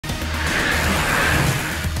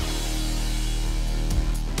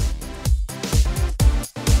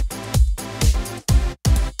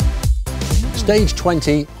Stage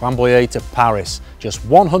 20, Rambouillet to Paris, just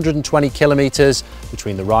 120 kilometres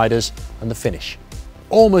between the riders and the finish.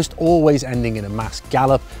 Almost always ending in a mass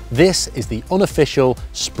gallop, this is the unofficial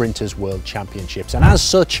Sprinters World Championships, and as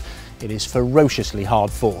such, it is ferociously hard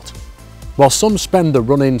fought. While some spend the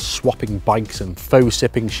run-in swapping bikes and faux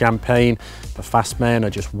sipping champagne, the fast men are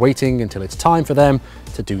just waiting until it's time for them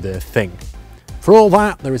to do their thing. For all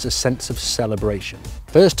that, there is a sense of celebration.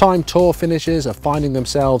 First-time Tour finishers are finding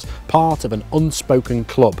themselves part of an unspoken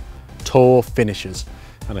club, Tour Finishers,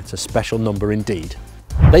 and it's a special number indeed.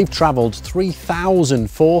 They've travelled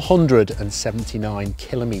 3,479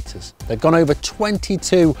 kilometres. They've gone over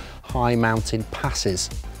 22 high mountain passes.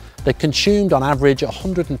 They've consumed on average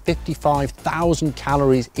 155,000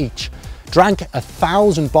 calories each, drank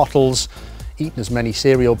 1,000 bottles, eaten as many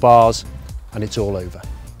cereal bars, and it's all over.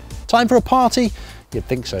 Time for a party? You'd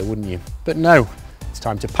think so, wouldn't you? But no, it's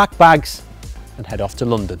time to pack bags and head off to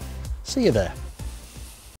London. See you there.